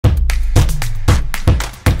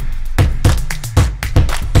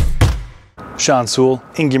Sean Sewell,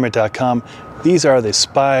 Engearment.com. These are the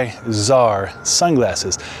Spy Czar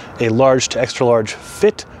Sunglasses, a large to extra large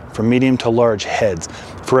fit for medium to large heads.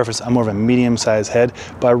 For reference, I'm more of a medium-sized head,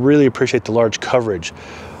 but I really appreciate the large coverage.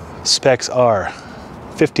 Specs are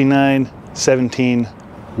 59, 17,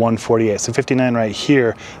 148. So 59 right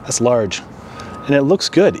here, that's large. And it looks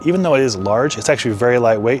good. Even though it is large, it's actually very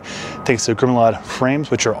lightweight, thanks to Grimalod frames,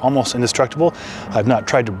 which are almost indestructible. I've not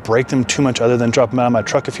tried to break them too much other than drop them out of my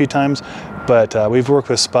truck a few times, but we've worked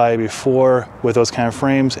with Spy before with those kind of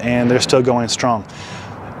frames, and they're still going strong.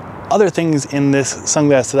 Other things in this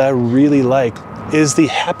sunglass that I really like is the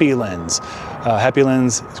Happy Lens. Happy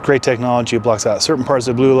Lens is great technology. It blocks out certain parts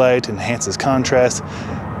of blue light, enhances contrast,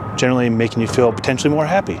 generally making you feel potentially more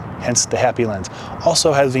happy, hence the Happy Lens.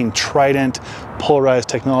 Also having Trident polarized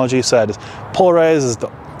technology, so that is polarized is,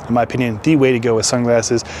 in my opinion, the way to go with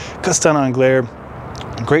sunglasses. Cuts down on glare,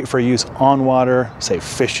 great for use on water, say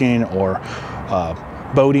fishing or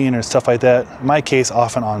boating or stuff like that. In my case,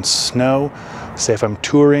 often on snow, say if I'm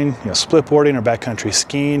touring, split boarding or backcountry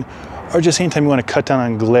skiing, or just anytime you want to cut down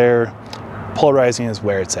on glare, polarizing is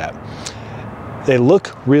where it's at. They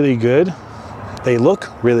look really good. They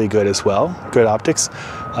look really good as well, good optics.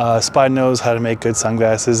 Spy knows how to make good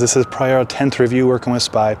sunglasses. This is probably our 10th review working with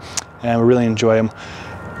Spy, and we really enjoy them.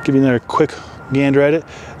 Give you another quick gander at it.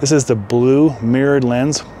 This is the blue mirrored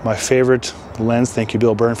lens, my favorite lens. Thank you,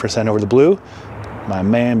 Bill Byrne, for sending over the blue. My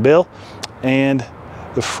man, Bill. And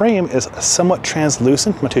the frame is somewhat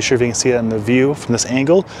translucent. I'm not too sure if you can see that in the view from this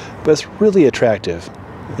angle, but it's really attractive.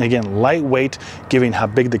 And again, lightweight, giving how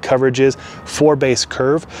big the coverage is, 4-base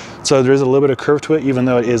curve. So there is a little bit of curve to it, even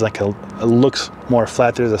though it is like it looks more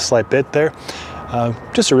flat. There's a slight bit there.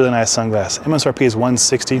 Just a really nice sunglass. MSRP is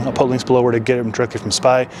 $160. I'll put links below where to get them directly from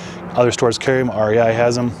Spy. Other stores carry them. REI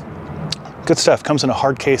has them. Good stuff. Comes in a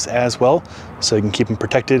hard case as well, so you can keep them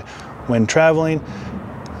protected when traveling.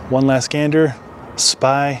 One last gander.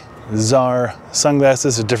 Spy Czar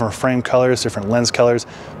sunglasses with different frame colors, different lens colors,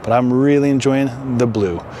 but I'm really enjoying the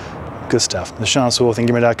blue. Good stuff. This is Sean Sewell with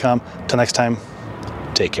Engearment.com. Till next time,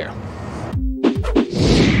 take care.